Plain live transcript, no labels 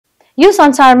यो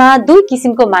संसारमा दुई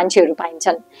किसिमको मान्छेहरू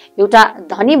पाइन्छन्, एउटा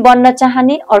धनी बन्न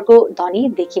चाहने, अर्को धनी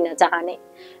देखिन चाहने।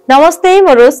 नमस्ते,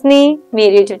 म रोशनी,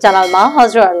 मेरो युट्युब च्यानलमा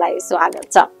हजुरहरूलाई स्वागत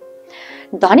छ।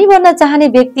 धनी बन्न चाहने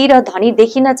व्यक्ति र धनी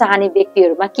देखिन चाहने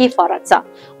व्यक्तिहरूमा के फरक छ?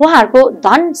 उहाँहरूको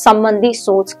धन सम्बन्धी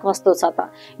सोच कस्तो छ त?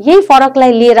 यही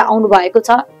फरकलाई लिएर आउनु भएको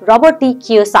छ Robert T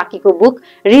कियोसाकीको book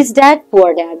rich dad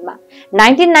poor ड्याडमा।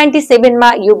 1997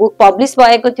 मा यो बुक पब्लिश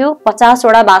भएको थियो। 50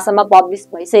 वटा भाषामा पब्लिश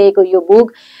भइसकेको यो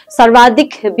बुक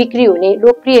सर्वाधिक बिक्री हुने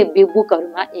लोकप्रिय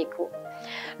बुकहरूमा एक हो।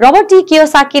 रबर्ट टी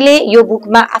कियोसाकीले यो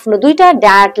बुकमा आफ्नो दुईटा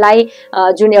ड्याडलाई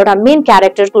जुन एउटा मेन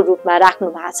क्यारेक्टरको रूपमा राख्नु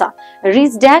भएको छ,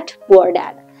 रिच ड्याड पुअर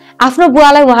ड्याड। आफ्नो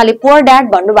बुवालाई उहाँले पुअर ड्याड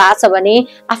भन्नु भएको छ भने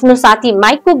आफ्नो साथी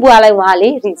माइकको बुवालाई उहाँले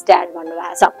रिच ड्याड भन्नु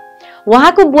भएको छ।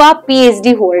 उहाँको बुवा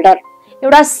पीएचडी होल्डर,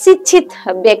 एउटा शिक्षित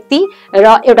व्यक्ति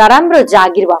र एउटा राम्रो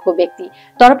जागिर भएको व्यक्ति,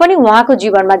 तर पनि उहाँको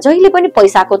जीवनमा जहिले पनि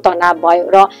पैसाको तनाव भयो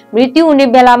र मृत्यु हुने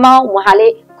बेलामा उहाँले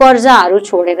कर्जाहरू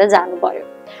छोडेर जानु पर्यो।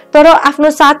 तर आफ्नो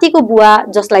साथीको बुवा,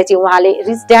 जसलाई चाहिँ उहाँले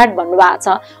रिच ड्याड भन्नुभएको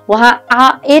छ, उहाँ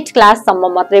 8 क्लाससम्म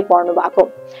मात्रै पढ्नु भएको,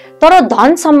 तर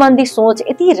धन सम्बन्धी सोच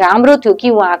यति राम्रो थियो कि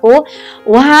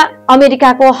उहाँ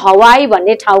अमेरिकाको हवाई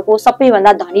भन्ने ठाउँको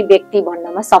सबैभन्दा धनी व्यक्ति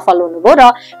भन्नमा सफल हुनुभयो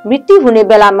र मृत्यु हुने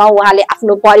बेलामा उहाँले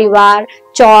आफ्नो परिवार,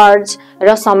 चर्च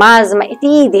र समाजमा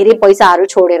यति धेरै पैसाहरू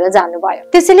छोडेर जानुभयो।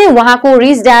 त्यसैले उहाँको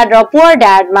रिच ड्याड र पुअर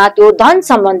ड्याडमा त्यो धन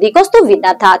सम्बन्धी कस्तो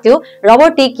भिन्नता थियो,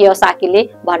 रबर्ट टी कियोसाकीले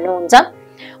भन्नुहुन्छ।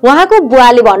 उहाँको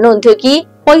बुवाले भन्नुहुन्थ्यो कि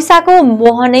पैसाको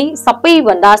मोह नै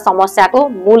सबैभन्दा समस्याको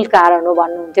मूल कारण हो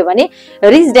भन्नुहुन्थ्यो भने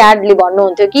रिच ड्याडले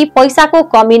भन्नुहुन्थ्यो कि पैसाको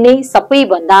कमी नै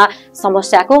सबैभन्दा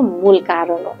समस्याको मूल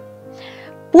कारण हो।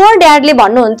 पुअर ड्याडले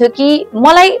भन्नुहुन्थ्यो कि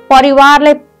मलाई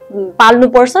परिवारलाई पाल्नु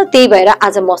पर्छ, त्यही भएर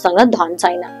आज मसँग धन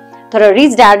छैन। तर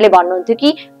रिच ड्याडले भन्नुहुन्थ्यो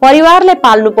कि परिवारलाई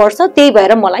पाल्नु पर्छ, त्यही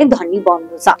भएर मलाई धनी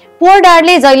बन्नु छ। पुअर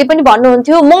ड्याडले जहिले पनि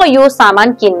भन्नुहुन्थ्यो म यो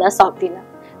सामान किन्न सक्दिन,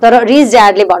 तर रिच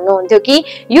ड्याडले भन्नुहुन्थ्यो कि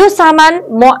यो सामान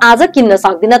म आज किन्न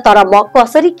सक्दिन, तर म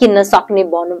कसरी किन्न सक्ने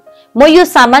बनौं, म यो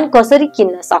सामान कसरी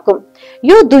किन्न सकौं।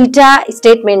 यो दुईटा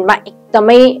स्टेटमेन्टमा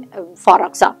एकदमै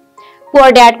फरक छ।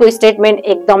 पुअर ड्याडको स्टेटमेन्ट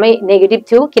एकदमै नेगेटिभ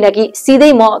थियो, किनकि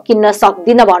सिधै म किन्न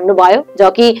सक्दिन भन्नुभयो, जो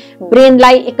कि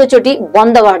ब्रेनलाई एकैचोटि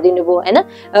बन्द गरिदिनु भयो हैन।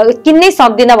 किन्नै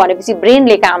सक्दिन भनेपछि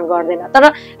ब्रेनले काम गर्दैन।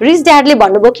 तर रिच ड्याडले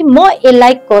भन्नुभयो कि म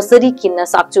यसलाई कसरी किन्न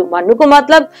सक्छु भन्नुको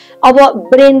मतलब अब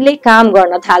ब्रेनले काम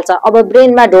गर्न थाल्छ। अब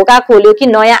ब्रेनमा ढोका खोल्यो कि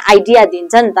नयाँ आइडिया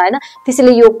दिन्छ नि त हैन।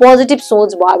 त्यसैले यो पोजिटिभ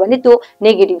सोच भयो भने त्यो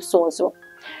नेगेटिभ सोच हो।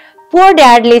 पुअर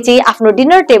ड्याडले चाहिँ आफ्नो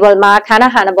डिनर टेबलमा खाना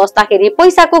खान बस्दाखेरि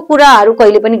पैसाको कुराहरू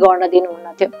कहिले पनि गर्न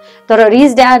दिनुहुन्न थियो, तर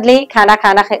रिच ड्याडले खाना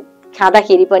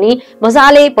खाँदाखेरि पनि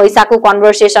मजाले पैसाको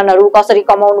कन्भर्सेसनहरू, कसरी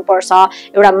कमाउनु पर्छ,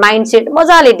 एउटा माइन्डसेट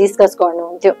मजाले डिस्कस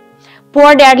गर्नुहुन्थ्यो।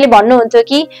 पुअर ड्याडले भन्नुहुन्थ्यो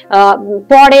कि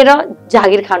पढेर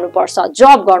जागिर खानुपर्छ,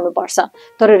 जब गर्नुपर्छ,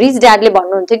 तर रिच ड्याडले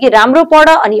भन्नुहुन्थ्यो कि राम्रो पढ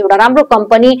अनि एउटा राम्रो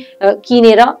कम्पनी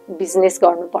किनेर बिजनेस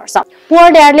गर्नुपर्छ। पुअर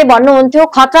ड्याडले भन्नुहुन्थ्यो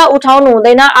खतरा उठाउनु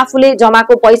हुँदैन, आफूले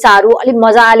जमाएको पैसाहरू अलिक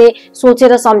मजाले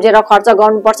सोचेर सम्झेर खर्च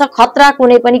गर्नुपर्छ, खतरा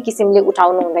कुनै पनि किसिमले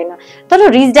उठाउनु हुँदैन। तर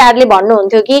रिच ड्याडले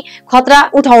भन्नुहुन्थ्यो कि खतरा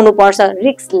उठाउनुपर्छ,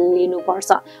 रिस्क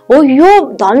लिनुपर्छ। हो, यो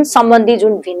धन सम्बन्धी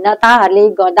जुन भिन्नताहरूले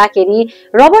गर्दाखेरि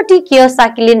रबर्ट टी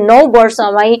कियोसाकीले 9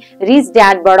 वर्षमै रिच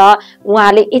ड्याडबाट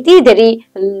उहाँले यति धेरै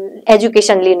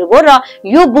एजुकेसन लिनुभयो र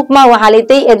यो बुकमा उहाँले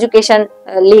त्यही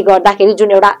एजुकेसनले गर्दाखेरि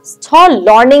जुन एउटा 6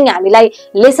 लर्निङ हामीलाई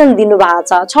लेसन दिनुभएको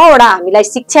छ, 6 वटा हामीलाई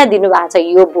शिक्षा दिनुभएको छ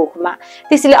यो बुकमा।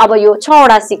 त्यसैले अब यो 6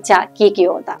 वटा शिक्षा के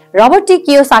हो त? रबर्ट टी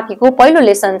कियोसाकीको पहिलो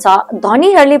लेसन छ,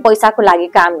 धनीहरूले पैसाको लागि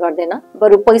काम गर्दैन,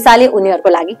 बरु पैसाले उनीहरूको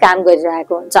लागि काम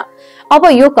गरिरहेको हुन्छ। अब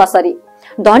यो कसरी?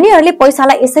 धनीहरूले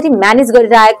पैसालाई यसरी म्यानेज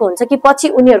गरिरहेको हुन्छ कि पछि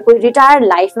उनीहरूको रिटायर्ड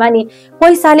लाइफमा नि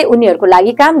पैसाले उनीहरूको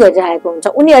लागि काम गरिरहेको हुन्छ।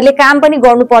 उनीहरूले काम पनि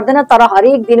गर्नु पर्दैन, तर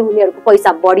हरेक दिन उनीहरूको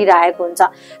पैसा बढिरहेको हुन्छ।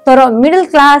 तर मिडल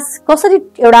क्लास कसरी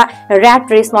एउटा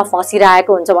ऱ्याट रेसमा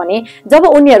फसिरहेको हुन्छ भने जब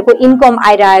उनीहरूको इन्कम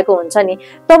आइरहेको हुन्छ नि,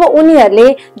 तब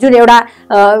उनीहरूले जुन एउटा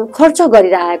खर्च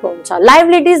गरिरहेको हुन्छ,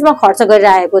 लाइबिलिटिजमा खर्च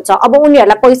गरिरहेको छ। अब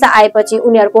उनीहरूलाई पैसा आएपछि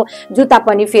उनीहरूको जुत्ता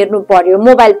पनि फेर्नु पर्यो,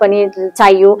 मोबाइल पनि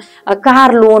चाहियो,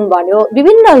 कार लोन भन्यो,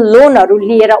 विभिन्न लोनहरू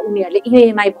लिएर उनीहरूले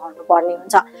इएमआई भर्नु पर्ने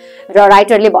हुन्छ। र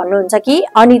राइटरले भन्नुहुन्छ कि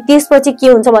अनि त्यसपछि के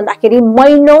हुन्छ भन्दाखेरि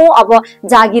महिनौं अब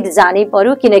जागिर जानै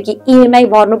पर्यो, किनकि इएमआई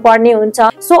भर्नु पर्ने हुन्छ।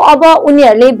 सो अब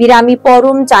उनीहरूले बिरामी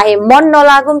परुम चाहे मन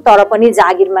नलागुम, तर पनि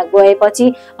जागिरमा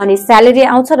गएपछि अनि स्यालेरी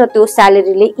आउँछ र त्यो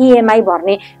स्यालेरीले इएमआई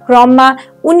भर्ने क्रममा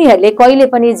उनीहरूले कहिले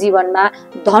पनि जीवनमा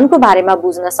धनको बारेमा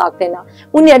बुझ्न सक्दैन।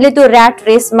 उनीहरूले त्यो ऱ्याट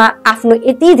रेसमा आफ्नो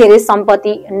यति धेरै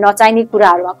सम्पत्ति नचाहिने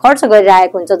कुराहरूमा खर्च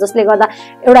गरिरहेको हुन्छ, जसले गर्दा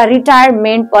एउटा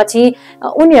रिटायरमेन्ट पछि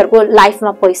उनीहरूको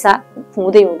लाइफमा पैसा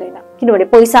हुँदैन, किनभने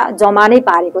पैसा जमा नै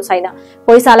पारेको छैन,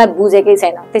 पैसालाई बुझेकै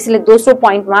छैन। त्यसैले दोस्रो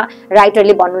पोइन्टमा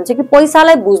राइटरले भन्नुहुन्छ कि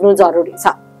पैसालाई बुझ्नु जरुरी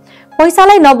छ।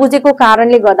 पैसालाई नबुझेको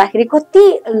कारणले गर्दाखेरि कति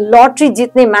लटरी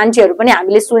जित्ने मान्छेहरू पनि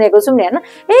हामीले सुनेको छौँ नि हैन,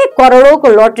 करोडौंको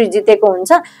लटरी जितेको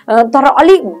हुन्छ तर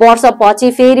अलिक वर्षपछि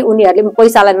फेरि उनीहरूले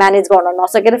पैसालाई म्यानेज गर्न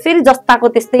नसकेर फेरि जस्ताको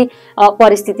त्यस्तै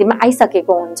परिस्थितिमा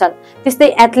आइसकेको हुन्छन्। त्यस्तै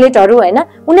एथलेटहरू हैन,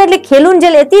 उनीहरूले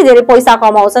खेलुन्जेल यति धेरै पैसा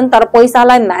कमाउँछन् तर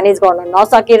पैसालाई म्यानेज गर्न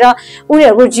नसकेर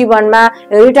उनीहरूको जीवनमा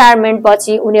रिटायरमेन्ट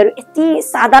पछि उनीहरू यति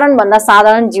साधारण भन्दा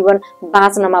साधारण जीवन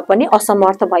बाँच्नमा पनि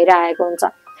असमर्थ भइरहेको हुन्छ।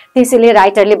 त्यसैले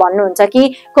राइटरले भन्नुहुन्छ कि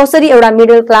कसरी एउटा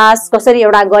मिडल क्लास, कसरी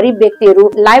एउटा गरिब व्यक्तिहरू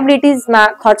लाइबिलिटिजमा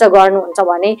खर्च गर्नुहुन्छ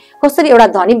भने कसरी एउटा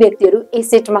धनी व्यक्तिहरू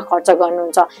एसेटमा खर्च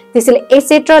गर्नुहुन्छ। त्यसैले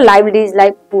एसेट र लाइबिलिटिजलाई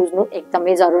बुझ्नु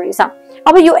एकदमै जरुरी छ।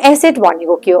 अब यो एसेट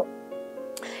भनेको के हो?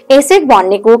 एसेट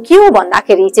भनेको के हो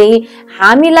भन्दाखेरि चाहिँ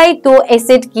हामीलाई त्यो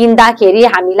एसेट किन्दाखेरि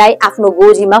हामीलाई आफ्नो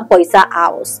गोजीमा पैसा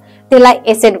आओस्, त्यसलाई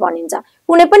एसेट भनिन्छ।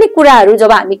 कुनै पनि कुराहरू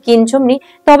जब हामी किन्छौँ नि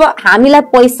तब हामीलाई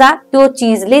पैसा त्यो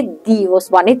चिजले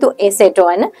दियोस् भने त्यो एसेट हो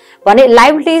हैन। भने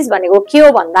लाइबिलिटिज भनेको के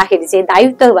हो भन्दाखेरि चाहिँ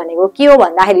दायित्व भनेको के हो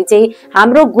भन्दाखेरि चाहिँ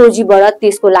हाम्रो गोजीबाट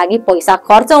त्यसको लागि पैसा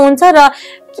खर्च हुन्छ र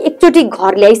एकचोटि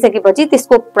घर ल्याइसकेपछि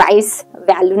त्यसको प्राइस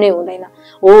भ्यालु नै हुँदैन।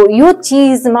 हो, यो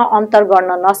चिजमा अन्तर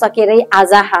गर्न नसकेरै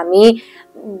आज हामी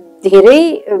धेरै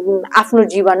आफ्नो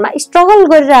जीवनमा स्ट्रगल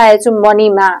गरिरहेछौँ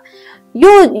मनीमा। यो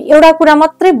एउटा कुरा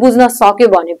मात्रै बुझ्न सक्यो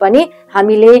भने पनि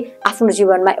हामीले आफ्नो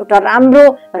जीवनमा एउटा राम्रो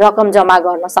रकम जम्मा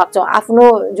गर्न सक्छौँ, आफ्नो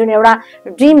जुन एउटा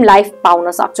ड्रिम लाइफ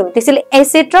पाउन सक्छौँ। त्यसैले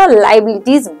एसेट र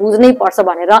लाइबिलिटिज बुझ्नै पर्छ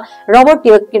भनेर रोबर्ट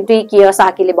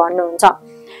कियोसाकीले भन्नुहुन्छ।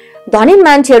 धनी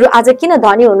मान्छेहरू आज किन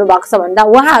धनी हुनुभएको छ भन्दा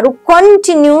उहाँहरू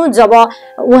कन्टिन्यू जब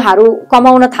उहाँहरू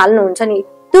कमाउन थाल्नुहुन्छ नि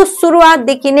त्यो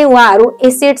सुरुवातदेखि नै उहाँहरू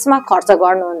एसेट्समा खर्च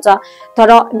गर्नुहुन्छ। तर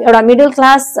एउटा मिडल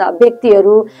क्लास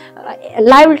व्यक्तिहरू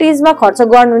लाइबिलिटिजमा खर्च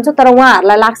गर्नुहुन्छ तर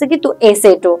उहाँहरूलाई लाग्छ कि त्यो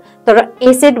एसेट हो। तर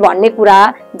एसेट भन्ने कुरा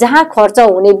जहाँ खर्च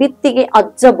हुने बित्तिकै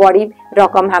अझ बढी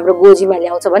रकम हाम्रो गोजीमा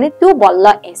ल्याउँछ भने त्यो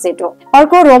बल्ल एसेट हो।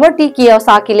 अर्को रोबर्ट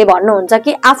कियोसाकीले भन्नुहुन्छ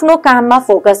कि आफ्नो काममा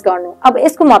फोकस गर्नु। अब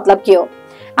यसको मतलब के हो?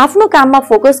 आफ्नो काममा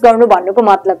फोकस गर्नु भन्नुको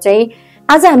मतलब चाहिँ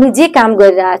आज हामी जे काम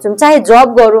गरिरहेछौँ, चाहे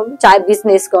जब गरौँ चाहे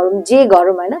बिजनेस गरौँ, जे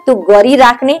गरौँ हैन, त्यो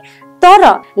गरिराख्ने तर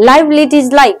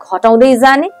लाइबिलिटिजलाई घटाउँदै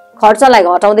जाने, खर्चलाई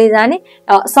घटाउँदै जाने,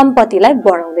 सम्पत्तिलाई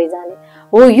बढाउँदै जाने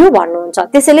हो, यो भन्नुहुन्छ।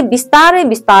 त्यसैले बिस्तारै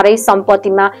बिस्तारै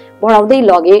सम्पत्तिमा बढाउँदै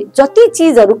लगे जति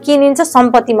चिजहरू किनिन्छ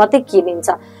सम्पत्ति मात्रै किनिन्छ।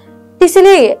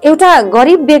 त्यसैले एउटा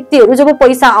गरिब व्यक्तिहरू जब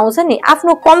पैसा आउँछ नि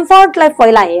आफ्नो कम्फर्टलाई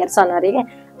पहिला हेर्छन् अरे क्या,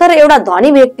 तर एउटा धनी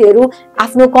व्यक्तिहरू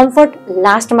आफ्नो कम्फर्ट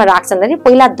लास्टमा राख्छन् अरे।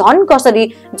 पहिला धन कसरी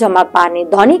जम्मा पार्ने,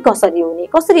 धनी कसरी हुने,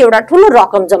 कसरी एउटा ठुलो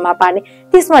रकम जम्मा पार्ने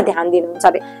त्यसमा ध्यान दिनुहुन्छ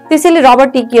अरे। त्यसैले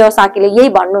रोबर्ट कियोसाकीले यही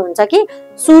भन्नुहुन्छ कि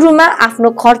सुरुमा आफ्नो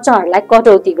खर्चहरूलाई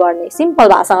कटौती गर्ने, सिम्पल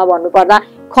भाषामा भन्नुपर्दा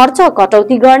खर्च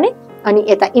कटौती गर्ने अनि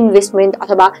यता इन्भेस्टमेन्ट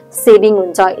अथवा सेभिङ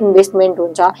हुन्छ, इन्भेस्टमेन्ट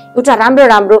हुन्छ, एउटा राम्रो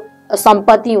राम्रो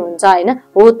सम्पत्ति हुन्छ हैन,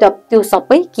 हो त्यो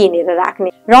सबै किनेर राख्ने।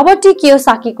 रोबर्ट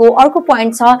कियोसाकीको अर्को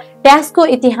पोइन्ट छ ट्याक्सको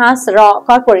इतिहास र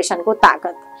कर्पोरेसनको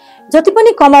ताकत। जति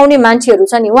पनि कमाउने मान्छेहरू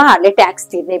छन् नि उहाँहरूले ट्याक्स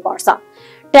तिर्नै पर्छ।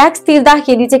 ट्याक्स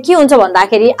तिर्दाखेरि चाहिँ के हुन्छ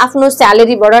भन्दाखेरि आफ्नो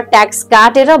स्यालेरीबाट ट्याक्स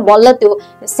काटेर बल्ल त्यो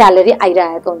स्यालेरी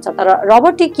आइरहेको हुन्छ। तर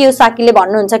रोबर्ट कियोसाकीले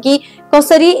भन्नुहुन्छ कि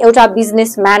कसरी एउटा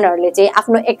बिजनेसम्यानहरूले चाहिँ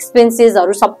आफ्नो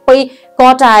एक्सपेन्सेसहरू सबै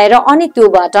कटाएर अनि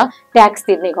त्योबाट ट्याक्स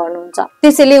तिर्ने गर्नुहुन्छ।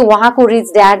 त्यसैले उहाँको रिच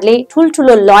ड्याडले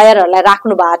ठुल्ठुलो लयरहरूलाई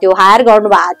राख्नु भएको थियो, हायर गर्नु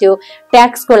भएको थियो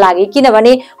ट्याक्सको लागि,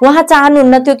 किनभने उहाँ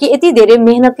चाहनुहुन्न थियो कि यति धेरै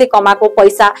मेहनतले कमाएको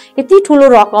पैसा यति ठुलो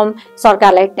रकम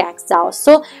सरकारलाई ट्याक्स जाओस्।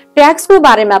 सो ट्याक्सको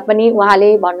बारेमा पनि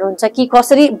उहाँले भन्नुहुन्छ कि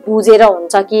कसरी बुझेर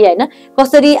हुन्छ कि हैन,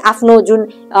 कसरी आफ्नो जुन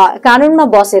कानुनमा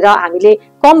बसेर हामीले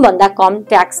कम भन्दा कम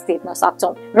ट्याक्स तिर्न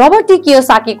सक्छौं। रोबर्ट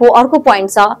कियोसाकीको अर्को पोइन्ट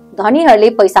छ धनीहरूले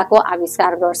पैसाको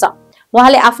आविष्कार गर्छ।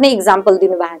 उहाँले आफ्नै इक्जाम्पल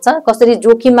दिनुभएको छ कसरी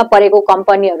जोखिममा परेको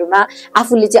कम्पनीहरुमा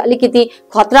आफूले चाहिँ अलिकति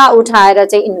खतरा उठाएर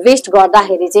चाहिँ इन्भेस्ट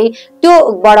गर्दाखेरि चाहिँ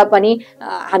त्योबाट पनि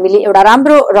हामीले एउटा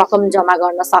राम्रो रकम जम्मा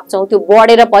गर्न सक्छौं, त्यो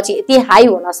बढेर पछि यति हाई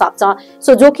हुन सक्छ।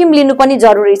 सो जोखिम लिनु पनि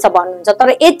जरुरी छ भन्नुहुन्छ,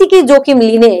 तर यतिकै जोखिम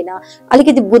लिने हैन,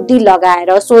 अलिकति बुद्धि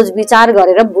लगाएर सोच विचार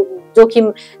गरेर जोखिम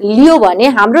लियो भने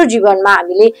हाम्रो जीवनमा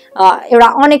हामीले एउटा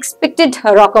अनएक्सपेक्टेड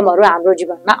रकमहरु हाम्रो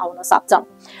जीवनमा आउन सक्छ।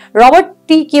 रोबर्ट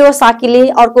कियोसाकीले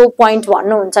अर्को पोइन्ट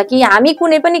भन्नुहुन्छ कि हामी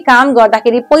कुनै पनि काम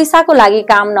गर्दाखेरि पैसाको लागि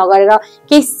काम नगरेर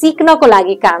केही सिक्नको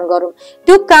लागि काम गरौं।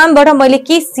 त्यो कामबाट मैले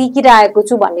के सिकिरहेको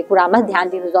छु भन्ने कुरामा ध्यान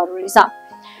दिनु जरुरी छ।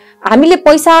 हामीले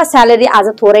पैसा स्यालेरी आज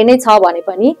थोरै नै छ भने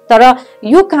पनि तर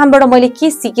यो कामबाट मैले के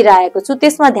सिकिरहेको छु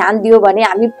त्यसमा ध्यान दियो भने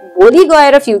हामी भोलि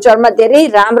गएर फ्युचरमा धेरै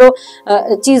राम्रो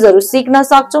चीजहरू सिक्न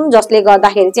सक्छौं जसले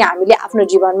गर्दाखेरि चाहिँ हामीले आफ्नो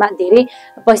जीवनमा धेरै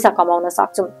पैसा कमाउन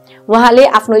सक्छौं। उहाँले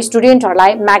आफ्नो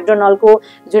स्टुडेन्टहरुलाई म्याकडोनल्डको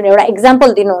जुन एउटा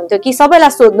एक्जाम्पल दिनुहुन्थ्यो कि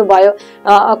सबैलाई सोध्नु भयो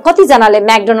कति जनाले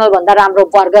म्याकडोनल्ड भन्दा राम्रो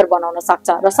बर्गर बनाउन सक्छ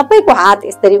र सबैको हात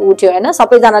यसरी उठ्यो हैन।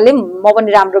 सबैजनाले म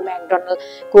पनि राम्रो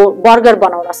म्याकडोनल्डको बर्गर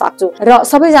बनाउन सक्छु र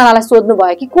सबैजनालाई सोध्नु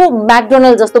भयो कि को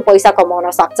म्याकडोनल्ड जस्तो पैसा कमाउन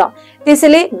सक्छ।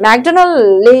 त्यसैले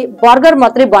म्याकडोनल्डले बर्गर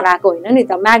मात्रै बनाएको होइन नि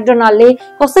त, म्याकडोनल्डले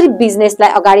कसरी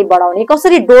बिजनेसलाई अगाडि बढाउने,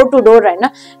 कसरी डोर टु डोर हैन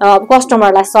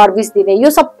कस्टमरलाई सर्भिस दिने, यो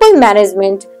सबै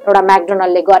म्यानेजमेन्ट एउटा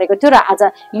म्याकडोनल्डले गरेको थियो र आज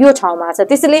यो ठाउँमा छ।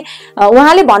 त्यसैले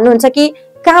उहाँले भन्नुहुन्छ कि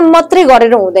काम मात्रै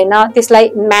गरेर हुँदैन, त्यसलाई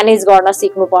म्यानेज गर्न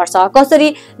सिक्नुपर्छ, कसरी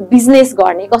बिजनेस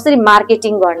गर्ने, कसरी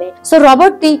मार्केटिङ गर्ने। सो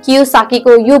रबर्ट टी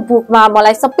कियोसाकीको यो बुकमा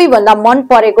मलाई सबैभन्दा मन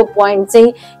परेको पोइन्ट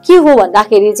चाहिँ के हो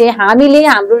भन्दाखेरि चाहिँ हामीले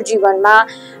हाम्रो जीवनमा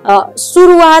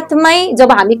सुरुवातमै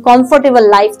जब हामी कम्फर्टेबल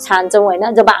लाइफ छान्छौँ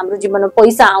हैन, जब हाम्रो जीवनमा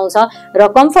पैसा आउँछ र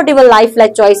कम्फर्टेबल लाइफलाई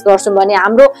चोइस गर्छौं भने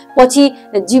हाम्रो पछि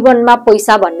जीवनमा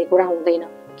पैसा भन्ने कुरा हुँदैन।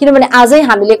 किनभने आजै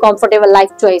हामीले कम्फर्टेबल लाइफ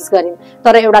चोइस गर्यौं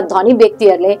तर एउटा धनी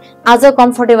व्यक्तिहरुले आज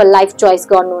कम्फर्टेबल लाइफ चोइस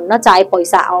गर्नुहुन्न चाहे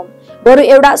पैसा आऊ, बरु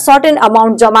एउटा सर्टेन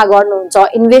अमाउन्ट जम्मा गर्नुहुन्छ,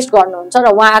 इन्भेस्ट गर्नुहुन्छ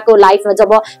र उहाँको लाइफमा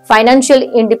जब फाइनान्शियल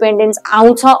इन्डिपेन्डेन्स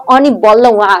आउँछ अनि बल्ल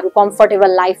उहाँहरु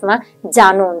कम्फर्टेबल लाइफमा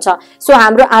जानुहुन्छ। सो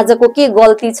हाम्रो आजको के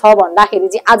गल्ती छ भन्दाखेरि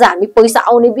चाहिँ आज हामी पैसा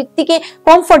आउने बित्तिकै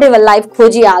कम्फर्टेबल लाइफ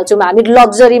खोजिहाल्छौं, हामी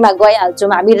लग्जरीमा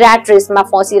गइहाल्छौं, हामी र्याट रेसमा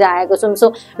फसिरहेको छौं।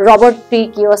 सो रबर्ट टी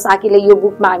कियोसाकीले यो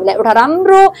बुकमा हामीलाई एउटा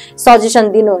राम्रो सजेसन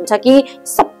दिनुहुन्छ कि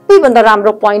सबैभन्दा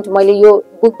राम्रो पोइन्ट मैले यो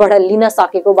बुकबाट लिन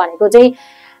सकेको भनेको चाहिँ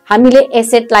हामीले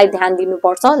एसेटलाई ध्यान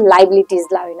दिनुपर्छ,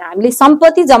 लायबिलिटीजलाई होइन। हामीले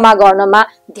सम्पत्ति जम्मा गर्नमा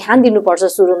ध्यान दिनुपर्छ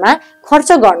सुरुमा,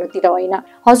 खर्च गर्नुतिर होइन।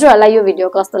 हजुरहरुलाई यो भिडियो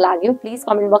कस्तो लाग्यो प्लिज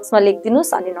कमेन्ट बक्समा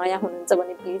लेखिदिनुस् अनि नयाँ हुनुहुन्छ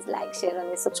भने प्लिज लाइक शेयर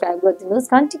अनि सब्स्क्राइब गरिदिनुस्,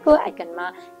 घण्टीको आइकनमा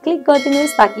क्लिक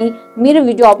गरिदिनुस् ताकि मेरो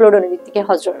भिडियो अपलोड हुने बित्तिकै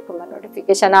हजुरहरुकोमा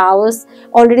नोटिफिकेसन आओस्।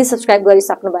 अलरेडी सब्स्क्राइब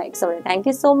गरिसक्नु भएको छ भने थ्यांक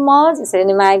यू सो मच। यसरी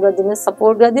नै माया गरिदिनुस्,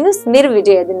 सपोर्ट गरिदिनुस्। मेरो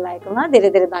भिडियो हेर्दिनु भएकोमा धेरै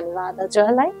धेरै धन्यवाद।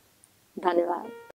 हजुरहरुलाई धन्यवाद।